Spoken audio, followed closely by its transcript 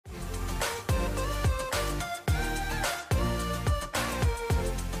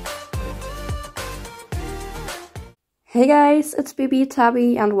Hey guys, it's BB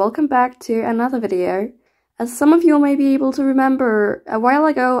Tabby and welcome back to another video. As some of you may be able to remember, a while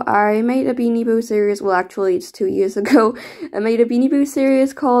ago I made a Beanie Boo series, well actually it's 2 years ago, I made a Beanie Boo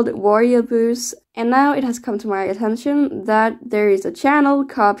series called Warrior Boos, and now it has come to my attention that there is a channel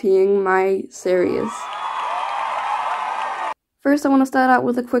copying my series. First I want to start out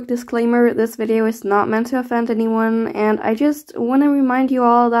with a quick disclaimer, this video is not meant to offend anyone, and I just want to remind you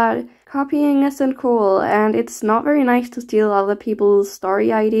all that copying isn't cool, and it's not very nice to steal other people's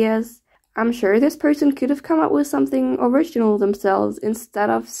story ideas. I'm sure this person could have come up with something original themselves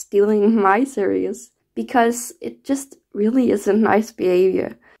instead of stealing my series, because it just really isn't nice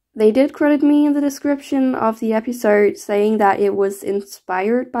behavior. They did credit me in the description of the episode saying that it was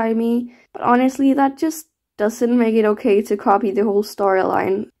inspired by me, but honestly that just doesn't make it okay to copy the whole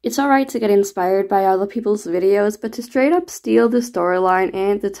storyline. It's alright to get inspired by other people's videos, but to straight up steal the storyline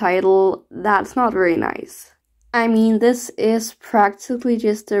and the title, that's not very nice. I mean, this is practically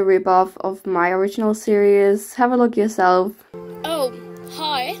just a ripoff of my original series. Have a look yourself. Oh,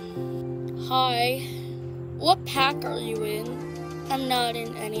 hi. Hi. What pack are you in? I'm not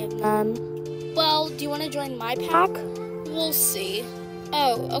in any of them. Well, do you want to join my pack? We'll see.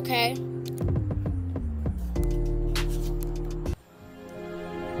 Oh, okay.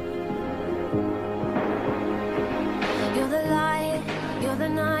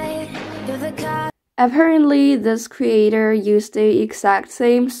 Apparently, this creator used the exact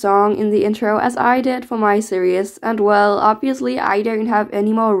same song in the intro as I did for my series, and well, obviously I don't have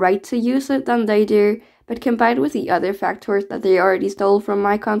any more right to use it than they do, but combined with the other factors that they already stole from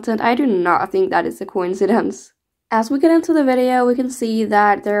my content, I do not think that is a coincidence. As we get into the video, we can see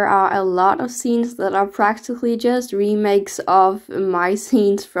that there are a lot of scenes that are practically just remakes of my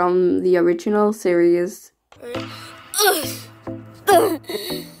scenes from the original series.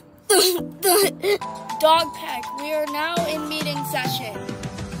 Dog pack, we are now in meeting session.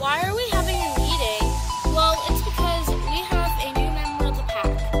 Why are we having a meeting? Well, it's because we have a new member of the pack.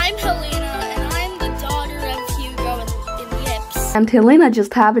 I'm Helena, and I'm the daughter of Hugo and Yips. And Helena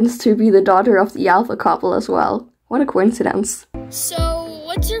just happens to be the daughter of the alpha couple as well. What a coincidence. So,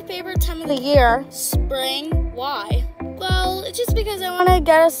 what's your favorite time of the year? Spring. Why? Well, it's just because I want to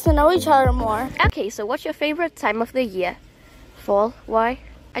get us to know each other more. Okay, so what's your favorite time of the year? Fall. Why?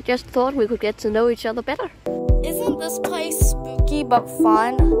 I just thought we could get to know each other better. Isn't this place spooky but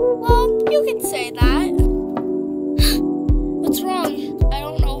fun? Well, you could say that. What's wrong? I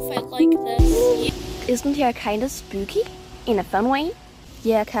don't know if I like this. Isn't here kinda spooky? In a fun way?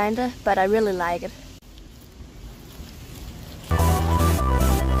 Yeah, kinda, but I really like it.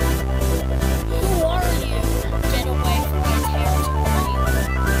 Who are you? Get away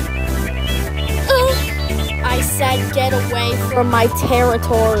from my territory. I said get away from my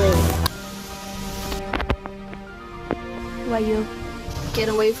territory. Why you? Get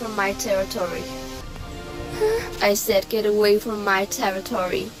away from my territory. I said get away from my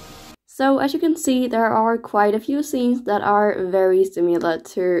territory. So as you can see, there are quite a few scenes that are very similar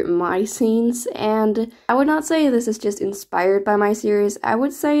to my scenes, and I would not say this is just inspired by my series, I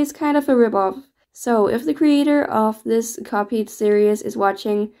would say it's kind of a ripoff. So if the creator of this copied series is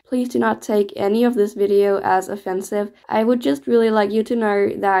watching, please do not take any of this video as offensive. I would just really like you to know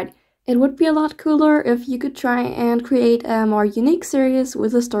that it would be a lot cooler if you could try and create a more unique series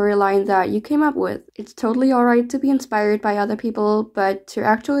with a storyline that you came up with. It's totally alright to be inspired by other people, but to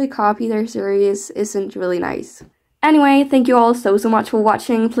actually copy their series isn't really nice. Anyway, thank you all so much for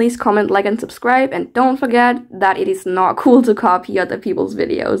watching. Please comment, like, and subscribe, and don't forget that it is not cool to copy other people's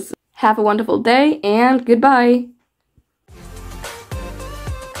videos. Have a wonderful day, and goodbye!